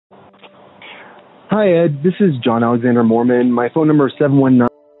Hi, Ed. This is John Alexander Mormon. My phone number is 719.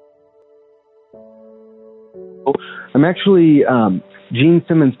 I'm actually Gene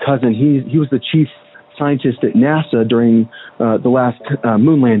Simmons' cousin. He was the chief scientist at NASA during the last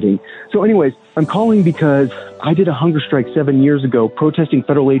moon landing. So anyways, I'm calling because I did a hunger strike 7 years ago protesting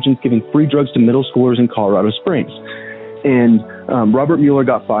federal agents giving free drugs to middle schoolers in Colorado Springs. And Robert Mueller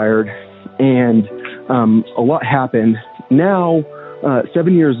got fired, and a lot happened. Now,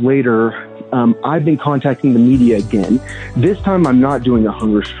 7 years later, I've been contacting the media again. This time I'm not doing a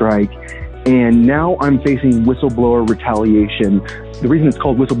hunger strike, and now I'm facing whistleblower retaliation. The reason it's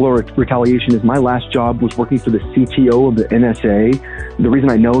called whistleblower retaliation is my last job was working for the CTO of the NSA. The reason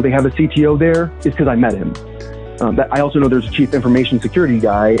I know they have a CTO there is because I met him. I also know there's a chief information security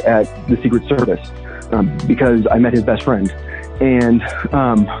guy at the Secret Service because I met his best friend. And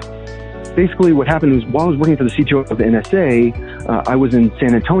basically what happened was while I was working for the CTO of the NSA, I was in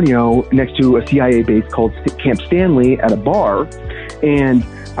San Antonio next to a CIA base called Camp Stanley at a bar, and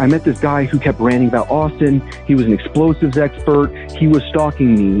I met this guy who kept ranting about Austin. He was an explosives expert. He was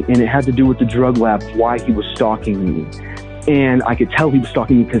stalking me, and it had to do with the drug lab, why he was stalking me. And I could tell he was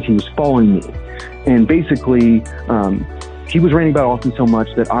stalking me because he was following me. And basically, he was ranting about Austin so much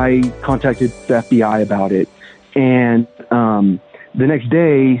that I contacted the FBI about it. And the next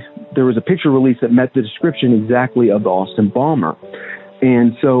day, there was a picture release that met the description exactly of the Austin bomber.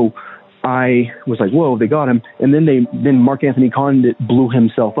 And so I was like, whoa, they got him. And then Mark Anthony Condit blew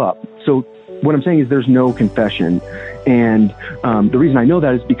himself up. So what I'm saying is there's no confession. And the reason I know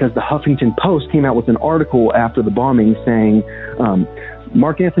that is because the Huffington Post came out with an article after the bombing saying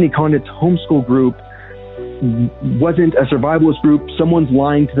Mark Anthony Condit's homeschool group wasn't a survivalist group. Someone's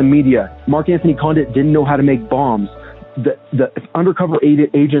lying to the media. Mark Anthony Condit didn't know how to make bombs. The undercover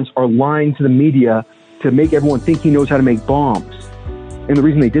agents are lying to the media to make everyone think he knows how to make bombs. And the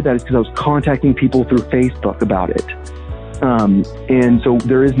reason they did that is because I was contacting people through Facebook about it. And so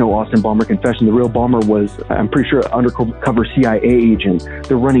there is no Austin bomber confession. The real bomber was, I'm pretty sure, an undercover CIA agent.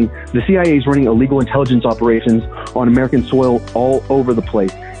 The CIA is running illegal intelligence operations on American soil all over the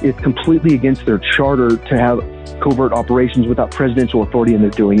place. It's completely against their charter to have covert operations without presidential authority, and they're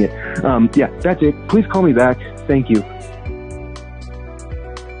doing it. Yeah, that's it. Please call me back. Thank you.